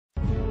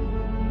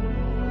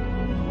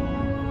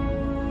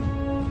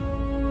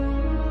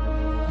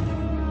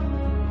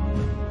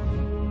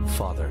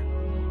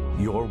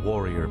your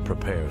warrior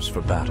prepares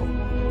for battle.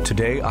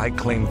 Today I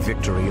claim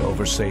victory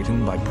over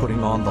Satan by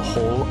putting on the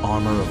whole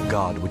armor of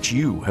God which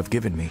you have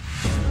given me.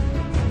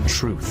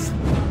 Truth,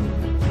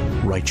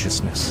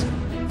 righteousness,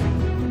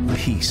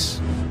 peace,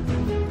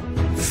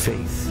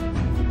 faith,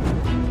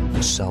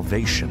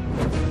 salvation,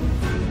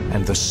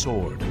 and the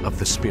sword of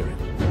the Spirit.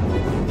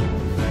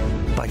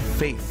 By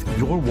faith,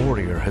 your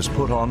warrior has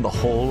put on the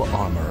whole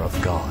armor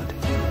of God.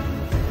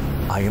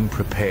 I am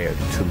prepared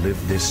to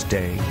live this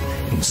day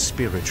in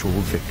spiritual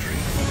victory.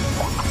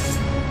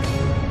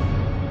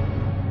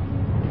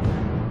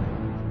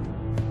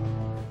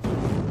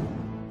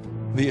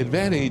 The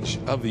advantage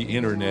of the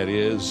internet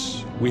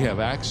is we have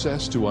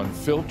access to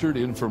unfiltered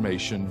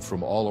information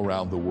from all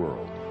around the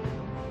world.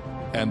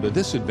 And the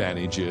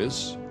disadvantage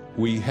is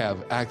we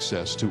have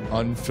access to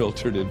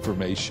unfiltered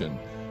information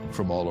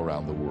from all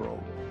around the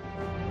world.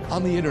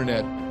 On the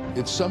internet,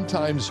 it's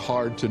sometimes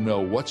hard to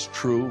know what's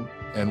true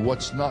and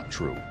what's not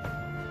true.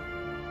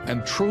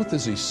 And truth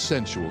is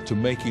essential to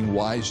making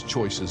wise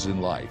choices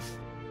in life,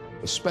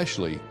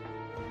 especially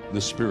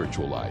the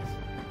spiritual life.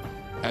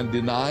 And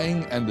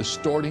denying and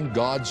distorting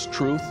God's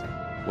truth,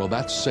 well,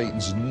 that's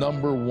Satan's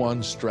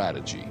 #1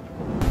 strategy.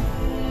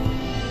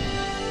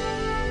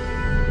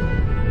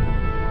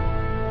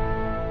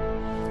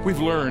 We've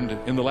learned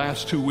in the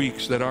last 2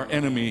 weeks that our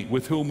enemy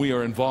with whom we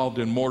are involved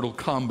in mortal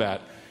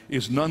combat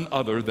is none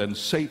other than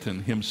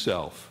Satan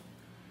himself.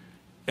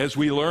 As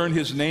we learned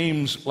his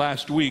names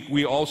last week,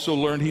 we also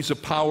learned he's a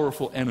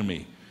powerful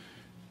enemy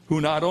who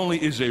not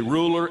only is a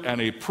ruler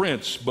and a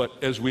prince, but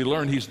as we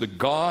learned, he's the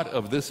God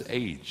of this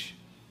age.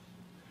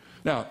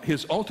 Now,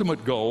 his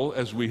ultimate goal,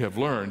 as we have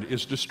learned,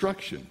 is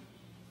destruction.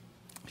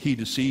 He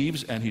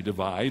deceives and he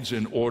divides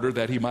in order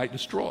that he might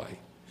destroy.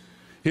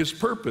 His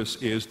purpose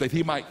is that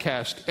he might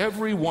cast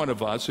every one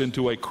of us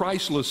into a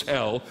Christless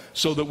hell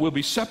so that we'll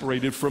be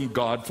separated from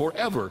God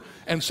forever.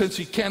 And since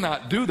he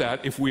cannot do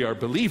that if we are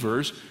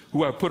believers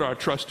who have put our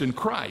trust in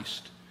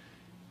Christ,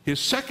 his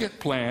second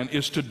plan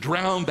is to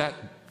drown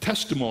that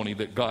testimony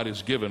that God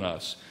has given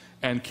us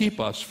and keep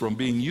us from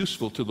being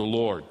useful to the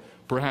Lord,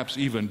 perhaps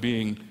even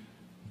being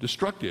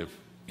destructive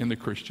in the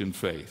Christian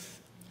faith.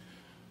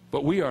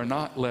 But we are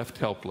not left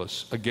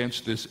helpless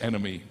against this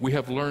enemy. We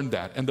have learned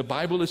that. And the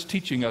Bible is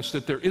teaching us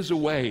that there is a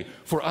way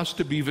for us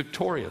to be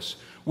victorious.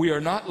 We are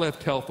not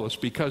left helpless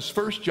because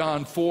 1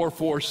 John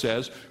 4:4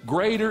 says,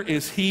 "Greater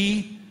is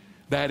he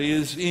that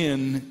is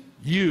in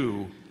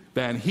you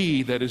than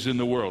he that is in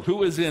the world."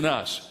 Who is in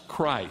us?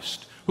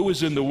 Christ. Who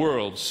is in the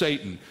world?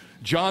 Satan.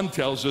 John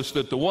tells us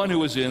that the one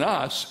who is in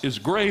us is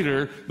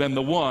greater than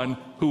the one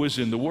who is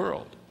in the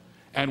world.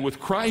 And with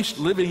Christ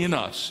living in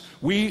us,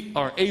 we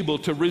are able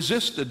to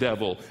resist the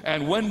devil.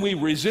 And when we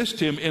resist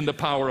him in the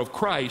power of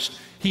Christ,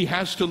 he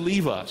has to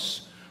leave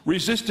us.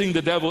 Resisting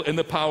the devil in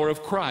the power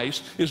of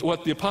Christ is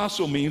what the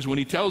apostle means when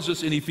he tells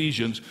us in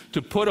Ephesians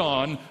to put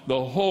on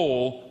the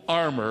whole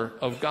armor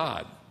of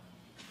God.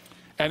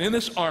 And in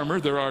this armor,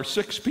 there are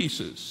 6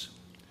 pieces.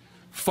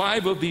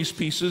 5 of these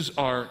pieces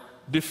are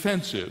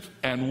defensive,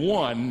 and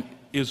 1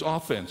 is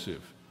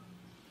offensive.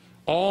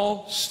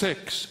 All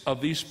 6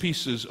 of these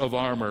pieces of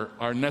armor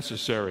are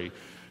necessary.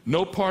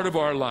 No part of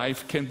our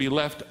life can be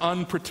left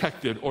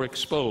unprotected or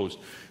exposed.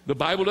 The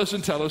Bible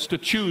doesn't tell us to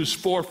choose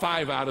 4 or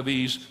 5 out of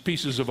these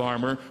pieces of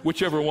armor,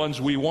 whichever ones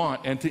we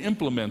want, and to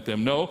implement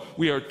them. No,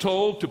 we are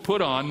told to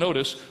put on,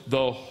 notice,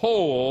 the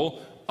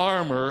whole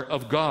armor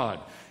of God.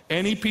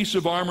 Any piece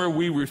of armor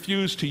we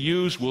refuse to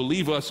use will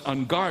leave us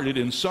unguarded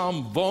in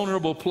some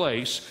vulnerable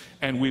place,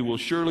 and we will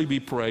surely be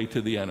prey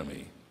to the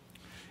enemy.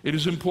 It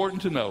is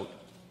important to note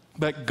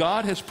that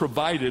God has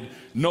provided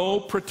no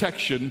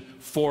protection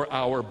for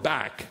our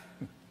back.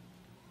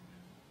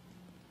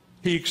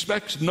 He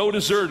expects no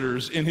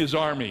deserters in his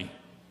army.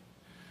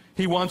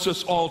 He wants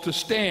us all to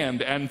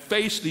stand and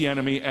face the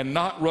enemy and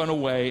not run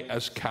away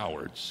as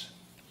cowards.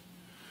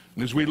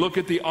 And as we look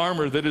at the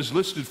armor that is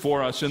listed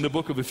for us in the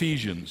book of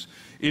Ephesians,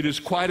 it is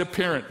quite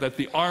apparent that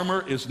the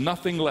armor is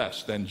nothing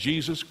less than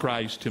Jesus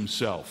Christ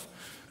himself.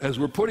 As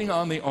we're putting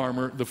on the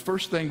armor, the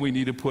first thing we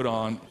need to put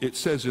on, it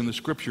says in the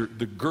scripture,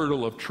 the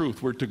girdle of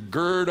truth. We're to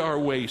gird our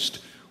waist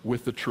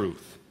with the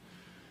truth.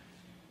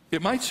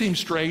 It might seem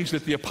strange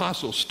that the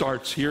apostle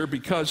starts here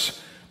because,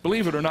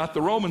 believe it or not,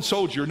 the Roman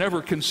soldier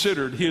never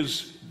considered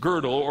his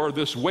girdle or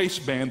this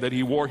waistband that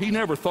he wore. He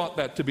never thought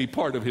that to be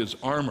part of his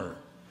armor.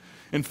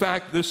 In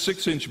fact, this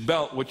 6-inch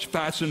belt, which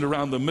fastened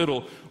around the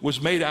middle, was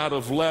made out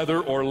of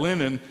leather or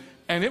linen,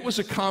 and it was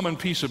a common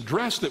piece of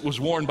dress that was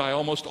worn by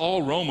almost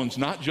all Romans,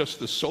 not just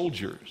the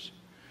soldiers.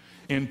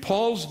 In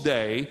Paul's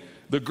day,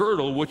 the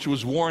girdle, which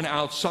was worn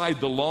outside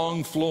the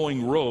long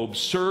flowing robe,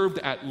 served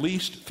at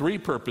least 3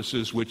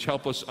 purposes which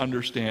help us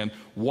understand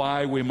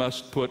why we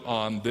must put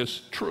on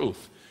this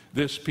truth,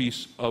 this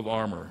piece of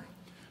armor.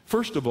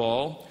 First of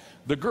all,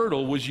 the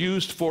girdle was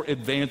used for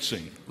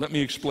advancing. Let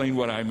me explain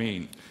what I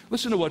mean.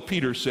 Listen to what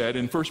Peter said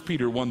in 1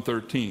 Peter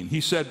 1:13. He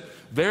said,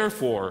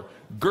 "Therefore,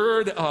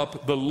 gird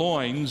up the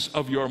loins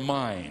of your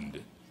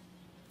mind."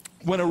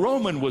 When a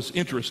Roman was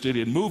interested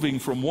in moving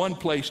from one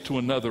place to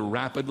another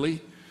rapidly,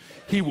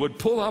 he would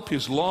pull up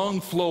his long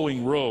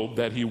flowing robe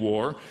that he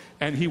wore,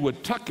 and he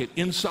would tuck it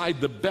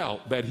inside the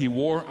belt that he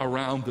wore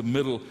around the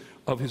middle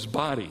of his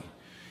body.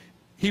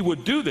 He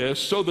would do this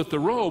so that the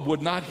robe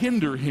would not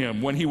hinder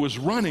him when he was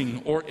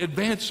running or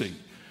advancing.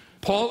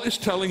 Paul is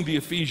telling the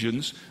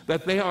Ephesians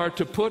that they are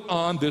to put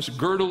on this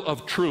girdle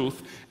of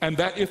truth, and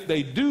that if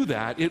they do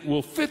that, it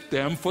will fit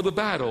them for the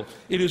battle.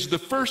 It is the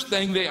first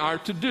thing they are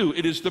to do.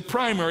 It is the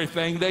primary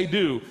thing they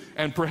do.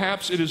 And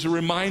perhaps it is a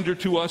reminder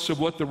to us of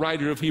what the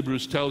writer of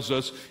Hebrews tells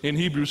us in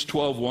Hebrews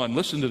 12:1.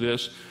 Listen to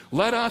this.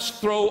 Let us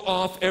throw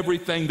off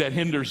everything that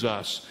hinders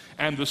us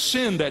and the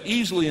sin that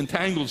easily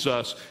entangles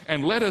us,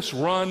 and let us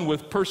run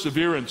with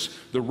perseverance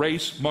the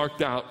race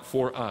marked out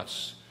for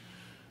us.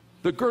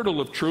 The girdle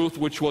of truth,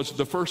 which was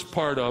the first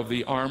part of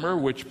the armor,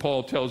 which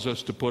Paul tells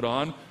us to put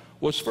on,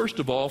 was first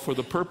of all for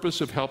the purpose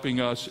of helping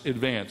us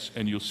advance.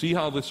 And you'll see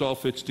how this all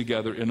fits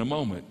together in a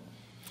moment.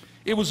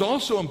 It was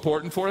also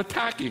important for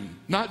attacking,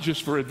 not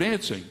just for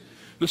advancing.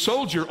 The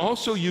soldier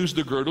also used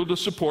the girdle to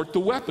support the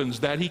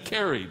weapons that he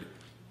carried.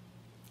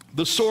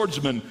 The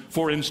swordsman,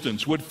 for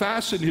instance, would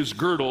fasten his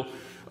girdle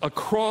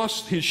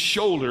across his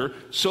shoulder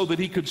so that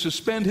he could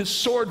suspend his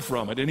sword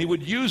from it, and he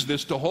would use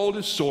this to hold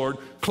his sword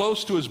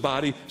close to his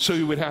body so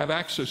he would have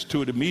access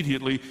to it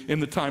immediately in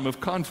the time of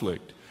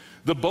conflict.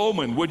 The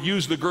bowman would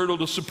use the girdle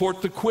to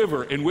support the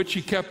quiver in which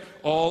he kept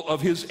all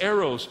of his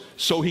arrows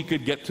so he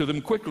could get to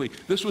them quickly.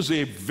 This was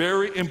a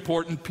very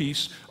important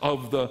piece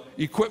of the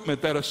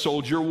equipment that a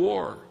soldier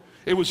wore.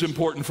 It was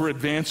important for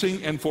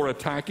advancing and for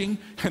attacking.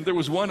 And there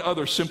was one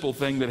other simple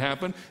thing that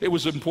happened. It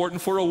was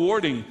important for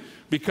awarding,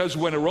 because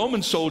when a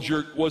Roman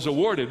soldier was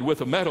awarded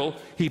with a medal,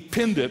 he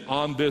pinned it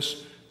on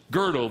this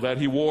girdle that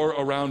he wore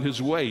around his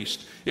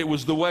waist. It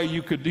was the way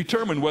you could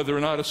determine whether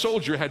or not a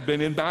soldier had been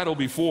in battle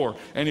before.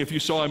 And if you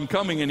saw him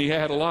coming and he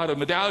had a lot of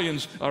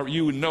medallions,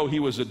 you would know he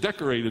was a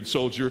decorated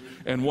soldier,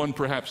 and one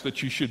perhaps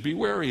that you should be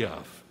wary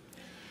of.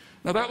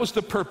 Now, that was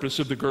the purpose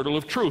of the girdle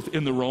of truth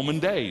in the Roman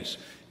days.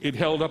 It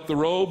held up the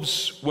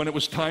robes when it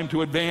was time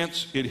to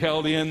advance. It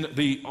held in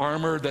the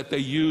armor that they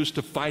used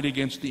to fight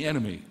against the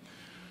enemy.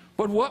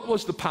 But what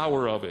was the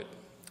power of it?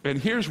 And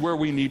here's where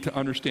we need to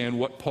understand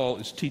what Paul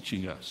is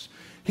teaching us.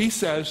 He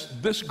says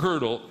this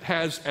girdle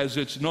has as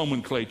its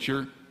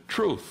nomenclature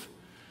truth.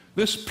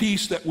 This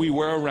piece that we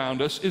wear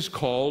around us is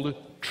called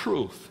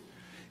truth.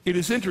 It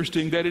is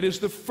interesting that it is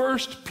the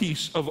first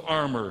piece of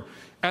armor.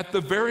 At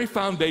the very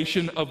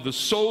foundation of the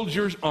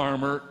soldier's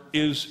armor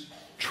is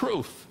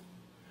truth.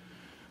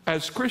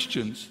 As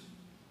Christians,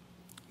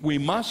 we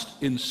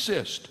must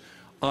insist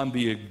on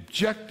the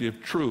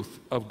objective truth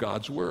of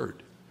God's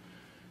Word.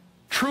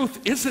 Truth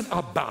isn't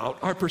about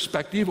our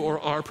perspective or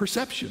our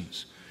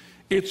perceptions.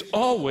 It's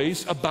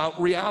always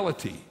about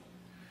reality.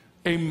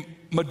 A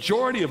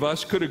majority of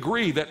us could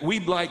agree that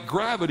we'd like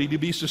gravity to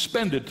be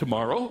suspended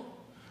tomorrow,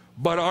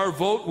 but our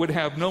vote would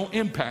have no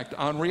impact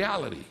on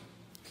reality.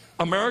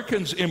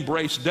 Americans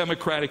embrace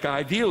democratic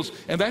ideals,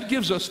 and that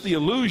gives us the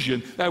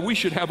illusion that we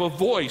should have a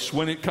voice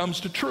when it comes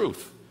to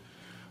truth.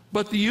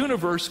 But the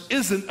universe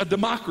isn't a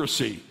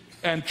democracy,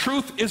 and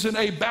truth isn't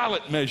a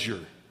ballot measure.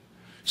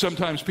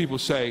 Sometimes people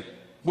say,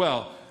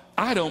 well,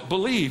 I don't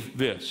believe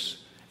this.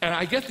 And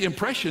I get the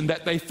impression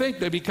that they think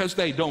that because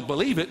they don't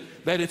believe it,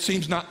 that it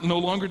seems no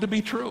longer to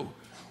be true.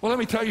 Well, let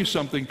me tell you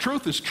something.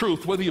 Truth is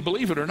truth, whether you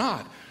believe it or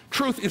not.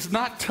 Truth is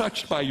not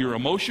touched by your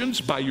emotions,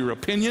 by your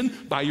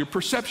opinion, by your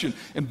perception.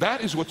 And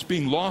that is what's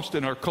being lost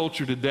in our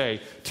culture today.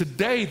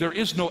 Today, there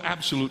is no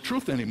absolute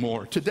truth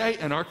anymore. Today,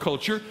 in our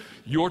culture,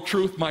 your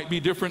truth might be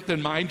different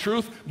than my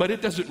truth, but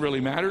it doesn't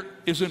really matter.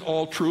 Isn't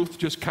all truth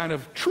just kind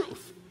of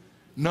truth?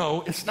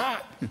 No, it's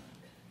not.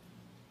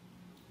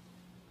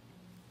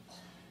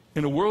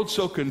 In a world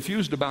so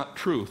confused about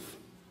truth,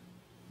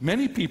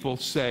 many people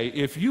say,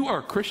 if you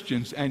are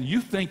Christians and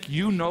you think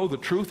you know the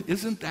truth,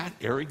 isn't that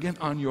arrogant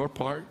on your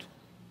part?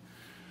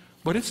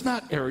 But it's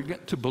not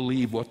arrogant to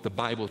believe what the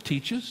Bible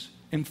teaches.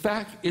 In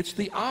fact, it's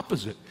the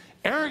opposite.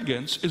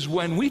 Arrogance is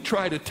when we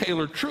try to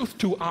tailor truth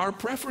to our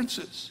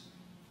preferences.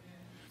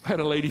 I had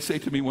a lady say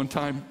to me one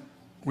time,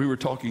 we were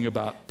talking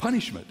about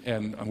punishment,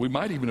 and we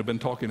might even have been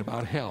talking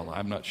about hell,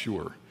 I'm not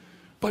sure.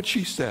 But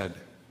she said,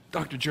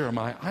 Dr.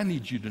 Jeremiah, I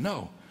need you to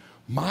know,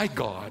 my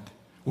God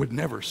would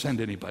never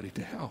send anybody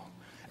to hell.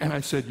 And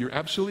I said, you're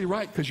absolutely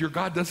right, because your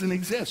God doesn't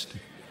exist.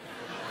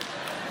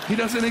 He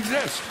doesn't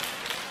exist.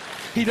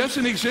 He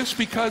doesn't exist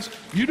because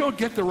you don't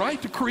get the right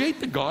to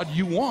create the God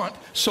you want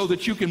so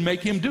that you can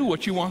make him do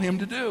what you want him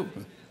to do.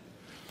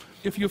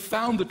 If you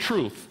found the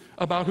truth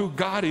about who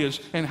God is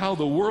and how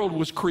the world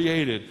was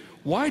created,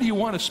 why do you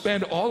want to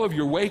spend all of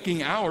your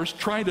waking hours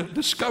trying to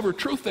discover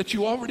truth that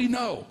you already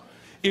know?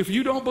 If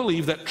you don't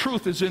believe that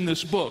truth is in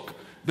this book,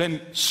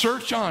 then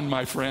search on,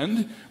 my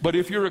friend. But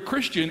if you're a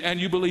Christian and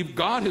you believe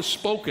God has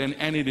spoken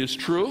and it is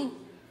true,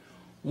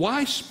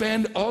 why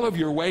spend all of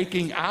your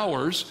waking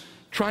hours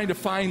trying to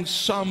find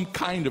some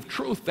kind of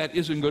truth that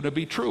isn't going to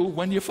be true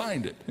when you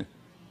find it?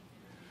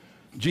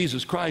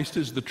 Jesus Christ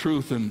is the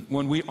truth, and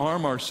when we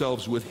arm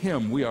ourselves with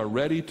him, we are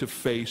ready to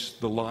face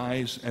the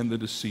lies and the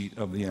deceit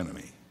of the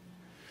enemy.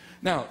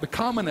 Now, the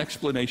common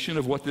explanation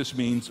of what this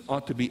means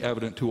ought to be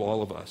evident to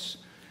all of us.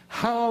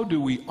 How do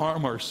we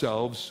arm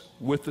ourselves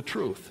with the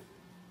truth?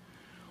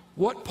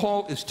 What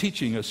Paul is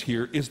teaching us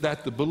here is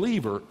that the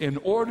believer, in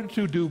order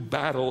to do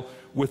battle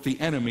with the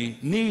enemy,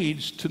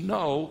 needs to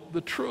know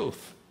the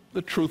truth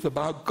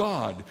about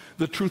God,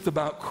 the truth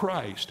about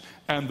Christ,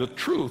 and the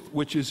truth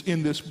which is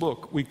in this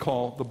book we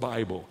call the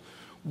Bible.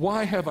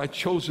 Why have I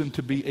chosen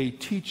to be a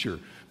teacher?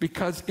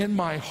 Because in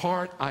my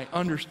heart I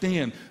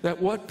understand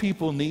that what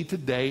people need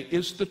today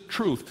is the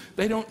truth.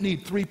 They don't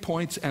need 3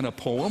 points and a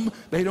poem.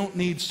 They don't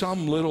need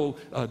some little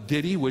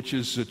ditty, which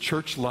is a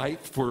church light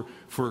for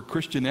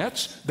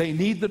Christianettes. They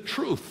need the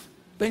truth.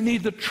 They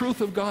need the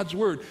truth of God's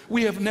Word.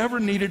 We have never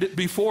needed it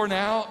before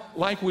now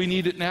like we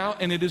need it now,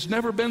 and it has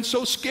never been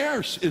so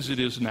scarce as it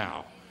is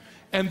now.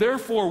 And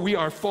therefore, we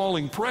are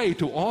falling prey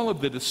to all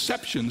of the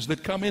deceptions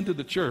that come into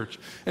the church.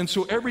 And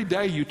so every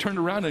day you turn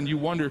around and you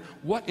wonder,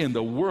 what in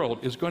the world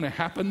is going to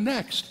happen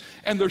next?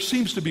 And there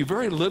seems to be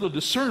very little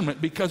discernment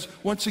because,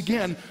 once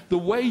again, the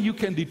way you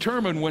can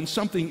determine when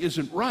something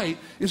isn't right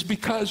is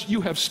because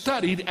you have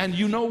studied and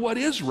you know what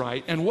is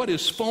right, and what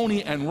is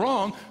phony and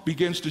wrong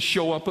begins to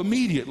show up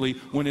immediately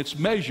when it's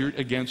measured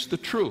against the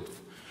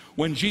truth.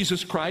 When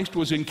Jesus Christ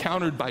was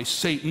encountered by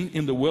Satan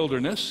in the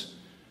wilderness,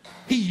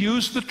 he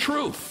used the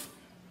truth.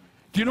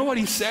 Do you know what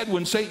he said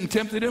when Satan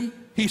tempted him?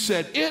 He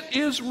said, "It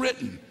is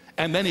written."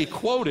 And then he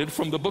quoted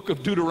from the book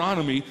of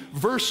Deuteronomy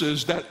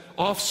verses that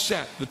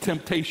offset the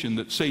temptation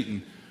that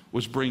Satan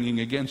was bringing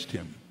against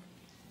him.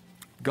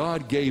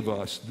 God gave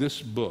us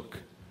this book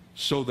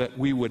so that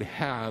we would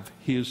have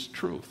his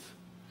truth.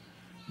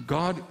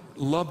 God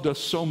loved us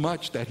so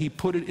much that he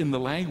put it in the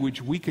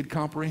language we could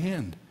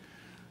comprehend.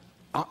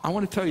 I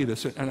want to tell you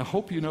this, and I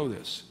hope you know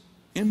this.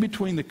 In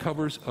between the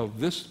covers of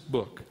this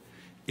book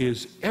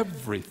is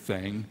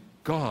everything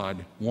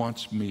God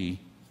wants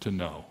me to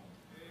know.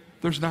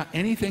 There's not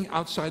anything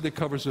outside the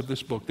covers of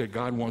this book that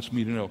God wants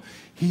me to know.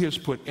 He has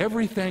put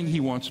everything he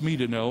wants me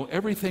to know,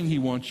 everything he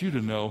wants you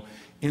to know,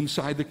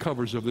 inside the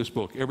covers of this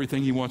book.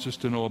 Everything he wants us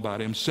to know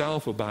about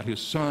himself, about his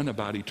son,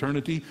 about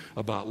eternity,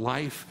 about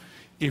life.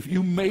 If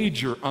you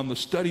major on the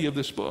study of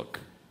this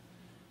book,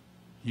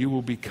 you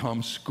will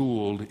become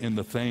schooled in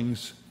the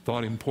things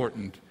thought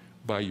important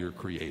by your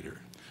Creator.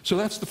 So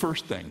that's the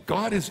first thing.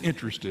 God is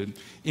interested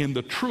in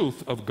the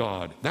truth of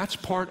God. That's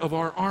part of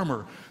our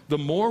armor. The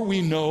more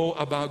we know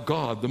about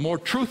God, the more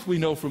truth we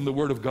know from the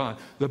Word of God,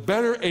 the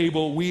better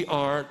able we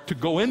are to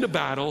go into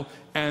battle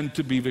and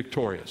to be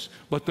victorious.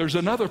 But there's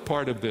another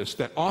part of this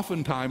that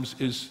oftentimes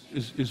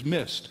is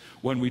missed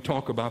when we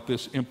talk about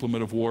this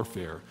implement of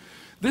warfare.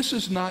 This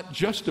is not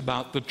just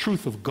about the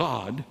truth of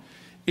God.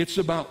 It's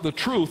about the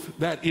truth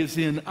that is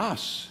in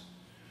us.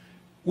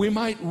 We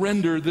might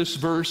render this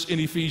verse in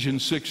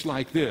Ephesians 6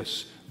 like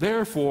this: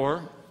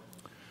 "Therefore,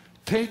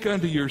 take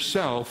unto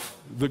yourself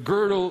the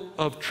girdle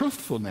of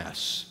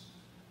truthfulness."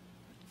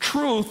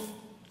 Truth,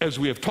 as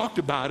we have talked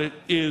about it,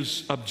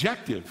 is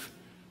objective.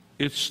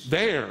 It's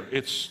there.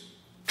 It's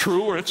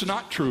true or it's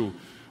not true.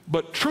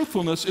 But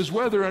truthfulness is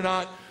whether or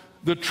not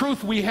the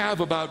truth we have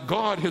about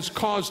God has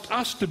caused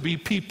us to be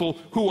people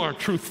who are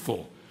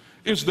truthful.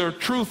 Is there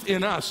truth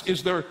in us?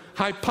 Is there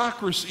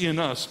hypocrisy in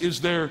us?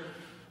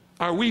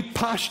 Are we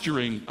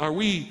posturing? Are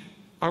we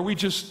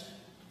just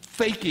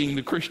faking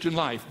the Christian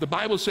life? The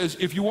Bible says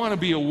if you want to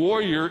be a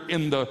warrior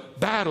in the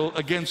battle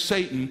against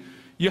Satan,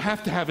 you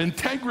have to have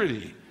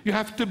integrity. You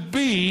have to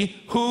be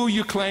who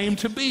you claim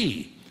to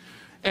be.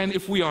 And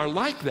if we are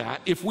like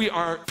that, if we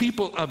are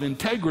people of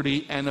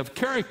integrity and of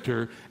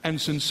character and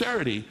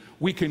sincerity,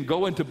 we can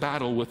go into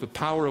battle with the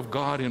power of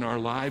God in our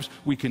lives.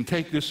 We can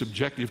take this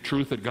objective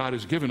truth that God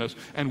has given us,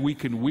 and we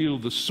can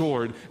wield the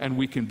sword, and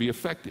we can be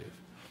effective.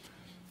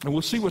 And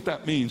we'll see what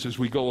that means as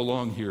we go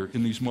along here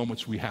in these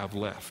moments we have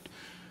left.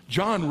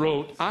 John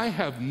wrote, "I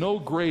have no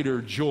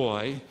greater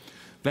joy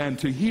than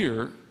to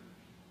hear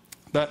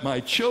that my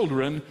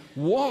children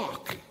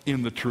walk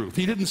in the truth."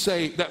 He didn't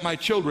say that my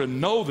children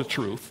know the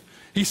truth.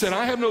 He said,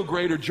 "I have no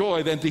greater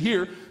joy than to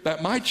hear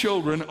that my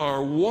children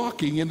are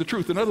walking in the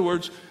truth." In other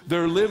words,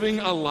 they're living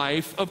a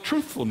life of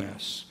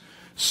truthfulness.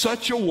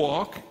 Such a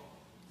walk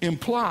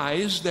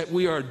implies that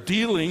we are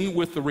dealing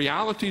with the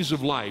realities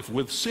of life,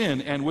 with sin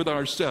and with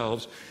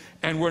ourselves,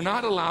 and we're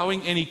not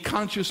allowing any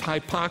conscious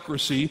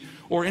hypocrisy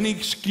or any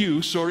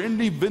excuse or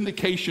any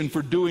vindication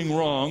for doing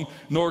wrong,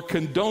 nor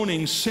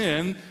condoning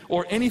sin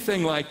or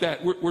anything like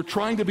that. We're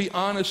trying to be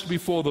honest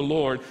before the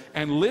Lord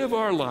and live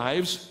our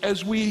lives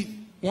as we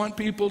want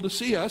people to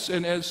see us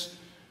and as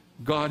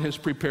God has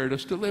prepared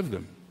us to live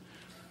them.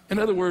 In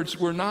other words,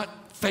 we're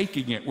not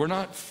faking it. We're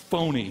not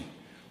phony.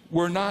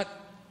 We're not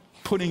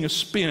putting a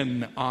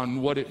spin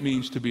on what it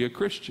means to be a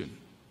Christian.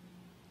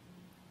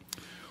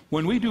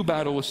 When we do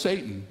battle with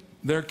Satan,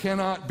 there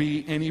cannot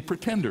be any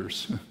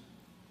pretenders.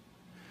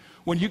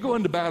 When you go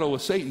into battle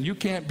with Satan, you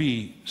can't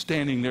be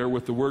standing there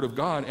with the Word of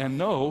God and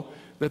know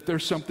that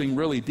there's something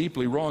really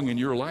deeply wrong in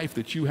your life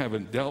that you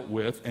haven't dealt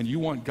with, and you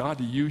want God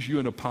to use you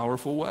in a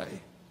powerful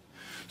way.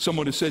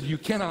 Someone has said you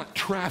cannot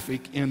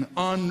traffic in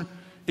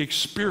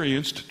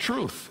unexperienced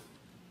truth.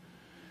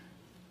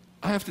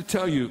 I have to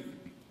tell you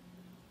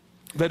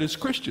that as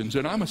Christians,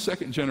 and I'm a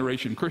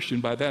second-generation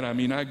Christian, by that I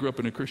mean I grew up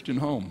in a Christian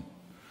home.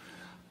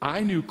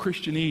 I knew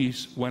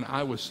Christianese when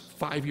I was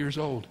 5 years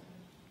old.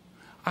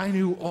 I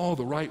knew all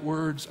the right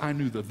words. I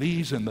knew the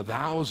these and the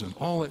thous and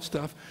all that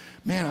stuff.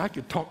 Man, I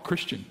could talk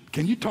Christian.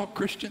 Can you talk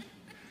Christian?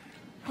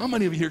 How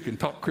many of you here can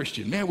talk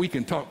Christian? Man, we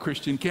can talk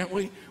Christian, can't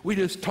we? We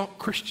just talk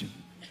Christian.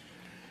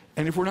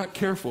 And if we're not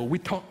careful, we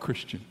talk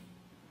Christian,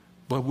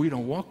 but we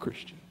don't walk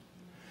Christian.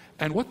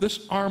 And what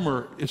this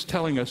armor is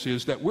telling us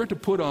is that we're to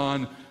put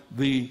on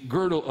the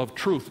girdle of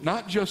truth,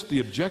 not just the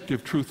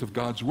objective truth of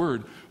God's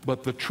word,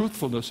 but the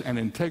truthfulness and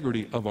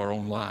integrity of our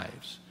own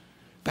lives.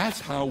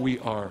 That's how we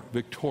are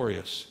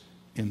victorious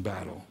in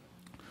battle,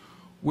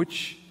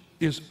 which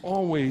is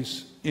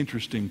always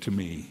interesting to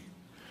me,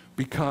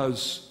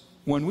 because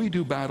when we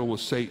do battle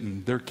with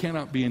Satan, there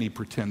cannot be any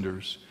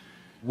pretenders.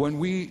 When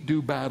we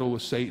do battle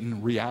with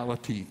Satan,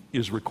 reality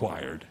is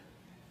required.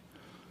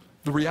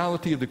 The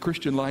reality of the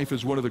Christian life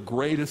is one of the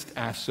greatest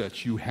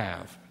assets you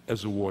have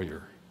as a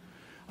warrior.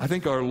 I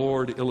think our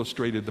Lord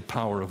illustrated the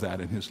power of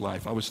that in his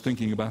life. I was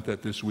thinking about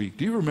that this week.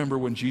 Do you remember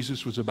when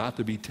Jesus was about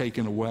to be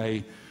taken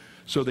away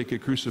so they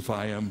could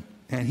crucify him?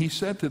 And he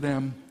said to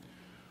them,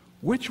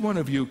 "Which one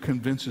of you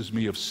convinces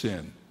me of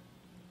sin?"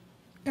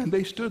 And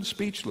they stood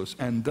speechless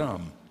and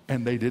dumb,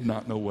 and they did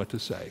not know what to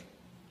say.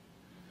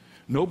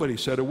 Nobody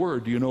said a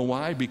word. Do you know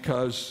why?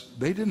 Because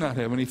they did not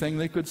have anything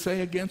they could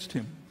say against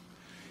him.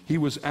 He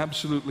was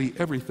absolutely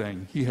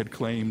everything he had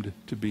claimed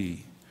to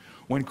be.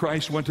 When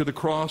Christ went to the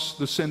cross,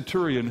 the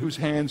centurion whose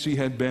hands he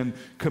had been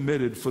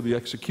committed for the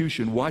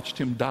execution watched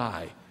him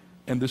die.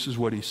 And this is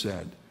what he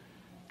said: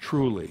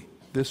 "Truly,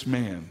 this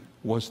man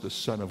was the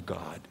Son of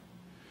God."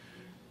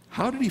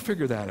 How did he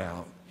figure that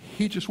out?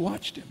 He just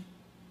watched him.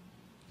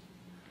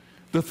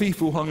 The thief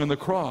who hung on the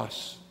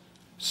cross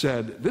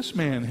said, "This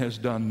man has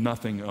done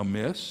nothing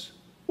amiss."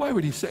 Why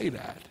would he say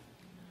that?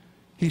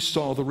 He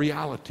saw the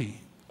reality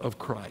of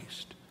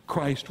Christ.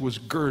 Christ was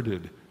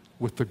girded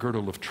with the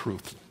girdle of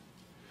truth.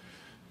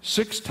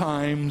 6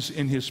 times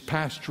in his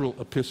pastoral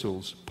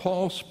epistles,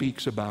 Paul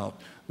speaks about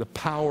the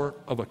power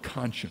of a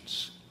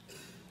conscience.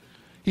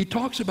 He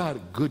talks about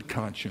a good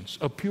conscience,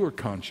 a pure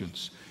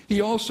conscience.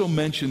 He also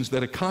mentions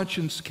that a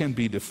conscience can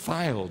be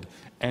defiled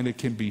and it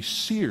can be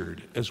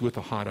seared as with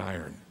a hot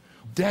iron.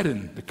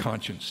 Deaden the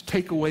conscience,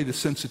 take away the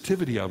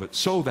sensitivity of it,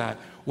 so that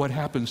what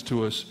happens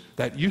to us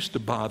that used to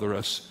bother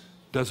us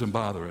doesn't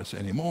bother us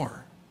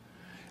anymore.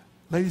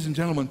 Ladies and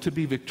gentlemen, to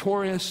be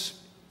victorious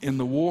in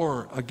the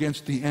war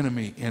against the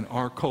enemy in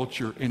our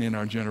culture and in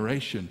our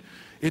generation,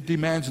 it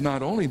demands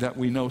not only that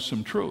we know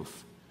some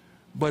truth,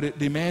 but it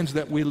demands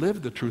that we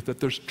live the truth, that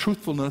there's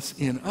truthfulness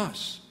in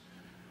us.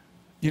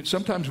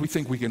 Sometimes we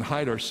think we can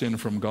hide our sin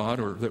from God,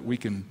 or that we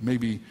can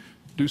maybe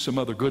do some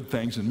other good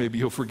things and maybe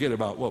he'll forget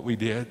about what we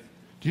did.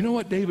 Do you know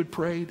what David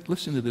prayed?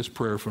 Listen to this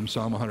prayer from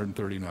Psalm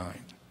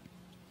 139.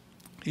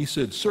 He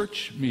said,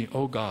 "Search me,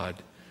 O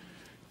God,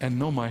 and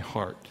know my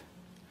heart.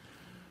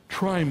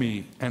 Try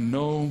me and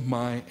know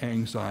my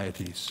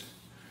anxieties,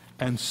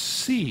 and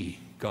see,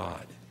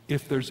 God,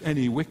 if there's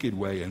any wicked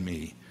way in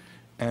me,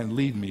 and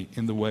lead me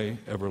in the way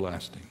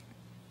everlasting."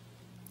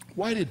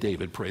 Why did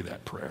David pray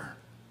that prayer?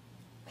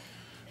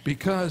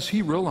 Because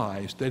he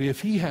realized that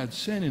if he had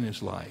sin in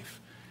his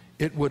life,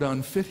 it would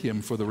unfit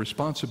him for the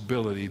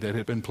responsibility that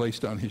had been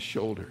placed on his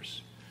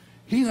shoulders.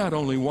 He not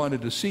only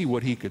wanted to see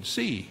what he could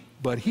see,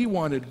 but he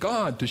wanted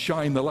God to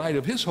shine the light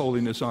of his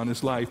holiness on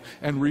his life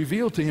and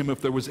reveal to him if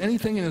there was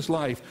anything in his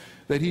life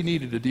that he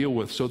needed to deal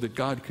with, so that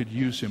God could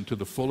use him to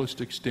the fullest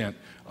extent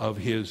of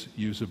his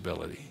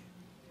usability.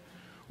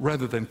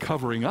 Rather than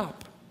covering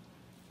up,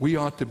 we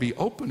ought to be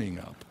opening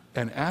up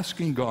and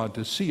asking God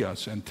to see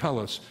us and tell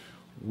us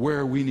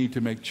where we need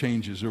to make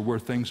changes or where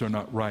things are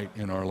not right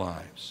in our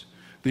lives.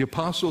 The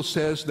apostle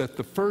says that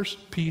the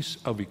first piece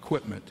of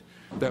equipment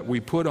that we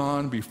put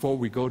on before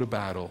we go to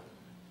battle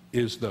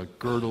is the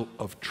girdle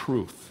of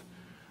truth.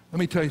 Let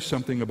me tell you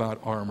something about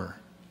armor.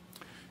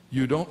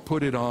 You don't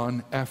put it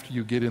on after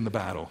you get in the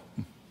battle.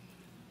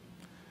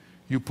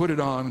 You put it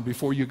on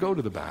before you go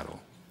to the battle.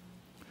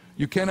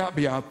 You cannot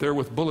be out there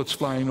with bullets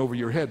flying over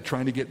your head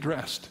trying to get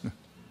dressed.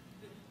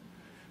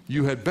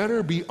 You had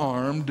better be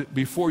armed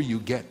before you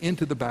get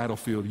into the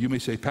battlefield. You may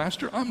say,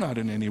 "Pastor, I'm not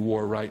in any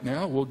war right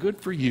now." Well, good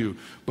for you,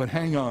 but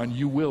hang on,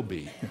 you will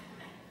be.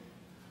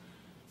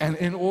 And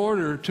in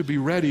order to be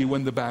ready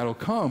when the battle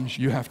comes,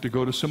 you have to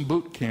go to some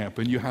boot camp,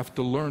 and you have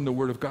to learn the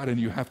Word of God, and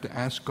you have to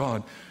ask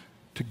God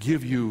to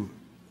give you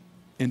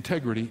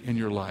integrity in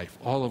your life.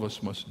 All of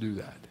us must do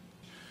that.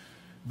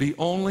 The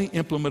only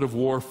implement of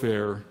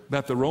warfare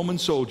that the Roman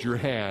soldier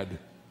had,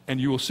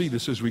 and you will see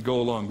this as we go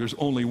along, there's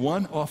only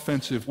one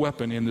offensive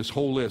weapon in this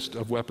whole list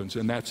of weapons,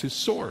 and that's his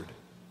sword.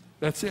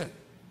 That's it.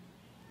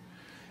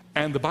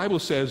 And the Bible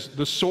says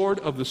the sword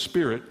of the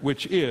Spirit,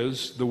 which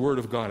is the Word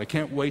of God. I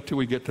can't wait till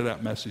we get to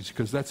that message,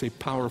 because that's a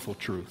powerful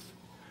truth.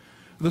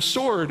 The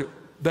sword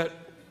that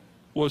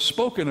was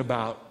spoken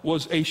about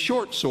was a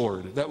short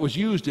sword that was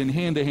used in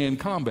hand-to-hand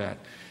combat.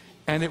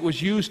 and it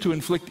was used to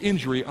inflict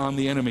injury on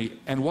the enemy.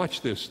 And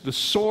watch this, the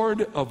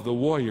sword of the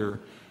warrior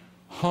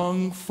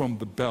hung from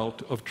the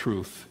belt of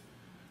truth.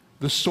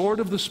 The sword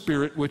of the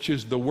Spirit, which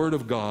is the Word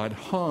of God,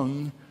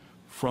 hung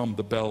from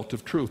the belt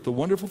of truth. The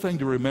wonderful thing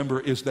to remember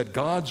is that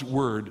God's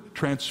Word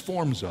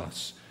transforms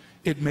us.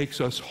 It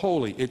makes us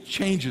holy. It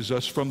changes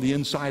us from the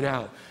inside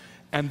out.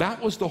 And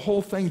that was the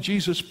whole thing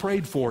Jesus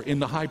prayed for in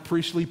the high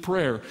priestly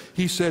prayer.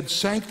 He said,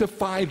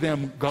 sanctify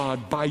them,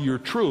 God, by your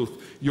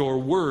truth. Your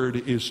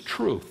word is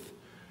truth.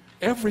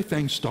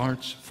 Everything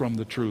starts from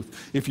the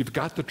truth. If you've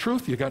got the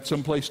truth, you got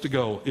someplace to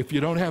go. If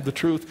you don't have the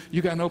truth,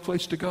 you got no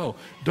place to go.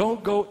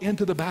 Don't go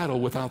into the battle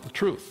without the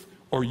truth,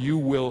 or you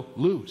will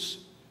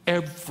lose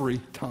every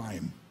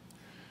time.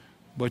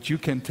 But you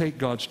can take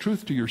God's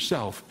truth to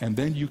yourself, and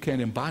then you can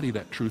embody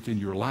that truth in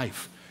your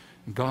life.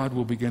 God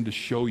will begin to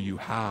show you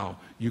how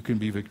you can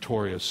be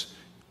victorious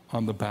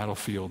on the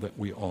battlefield that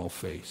we all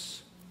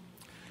face.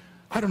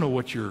 I don't know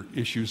what your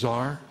issues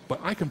are,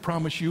 but I can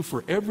promise you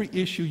for every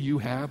issue you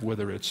have,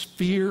 whether it's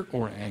fear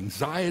or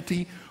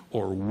anxiety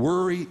or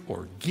worry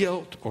or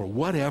guilt or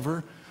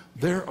whatever,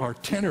 there are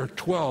 10 or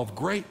 12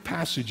 great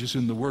passages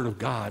in the Word of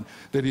God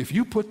that if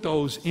you put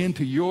those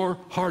into your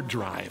hard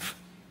drive,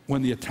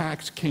 when the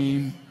attacks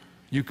came,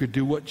 you could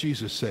do what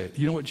Jesus said.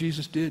 You know what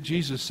Jesus did?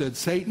 Jesus said,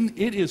 Satan,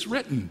 it is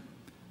written.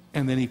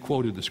 And then he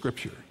quoted the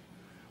scripture.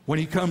 When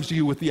he comes to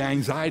you with the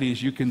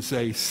anxieties, you can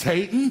say,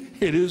 Satan,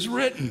 it is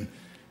written.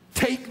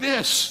 Take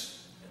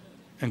this,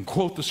 and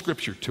quote the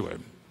scripture to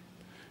him.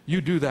 You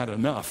do that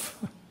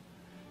enough,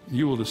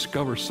 you will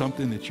discover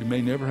something that you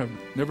may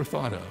never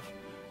thought of,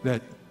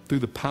 that through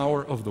the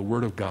power of the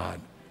Word of God,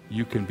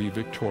 you can be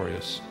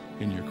victorious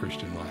in your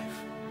Christian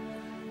life.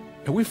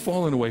 And we've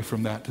fallen away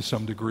from that to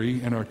some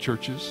degree in our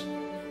churches.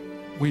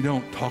 We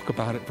don't talk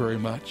about it very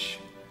much.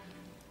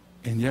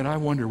 And yet I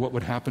wonder what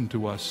would happen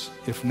to us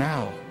if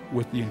now,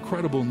 with the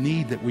incredible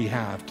need that we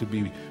have to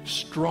be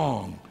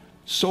strong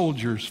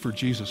soldiers for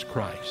Jesus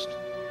Christ,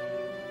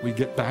 we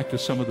get back to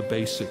some of the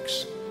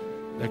basics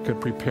that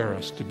could prepare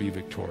us to be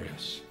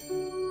victorious.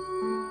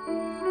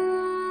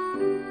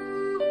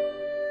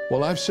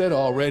 Well, I've said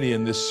already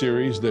in this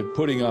series that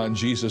putting on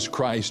Jesus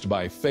Christ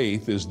by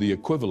faith is the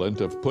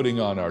equivalent of putting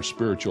on our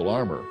spiritual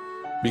armor,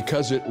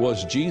 because it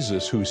was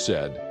Jesus who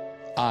said,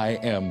 I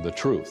am the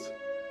truth.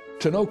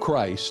 To know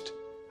Christ,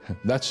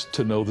 that's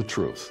to know the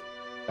truth.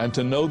 And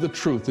to know the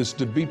truth is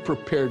to be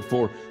prepared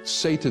for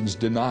Satan's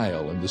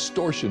denial and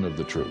distortion of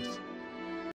the truth.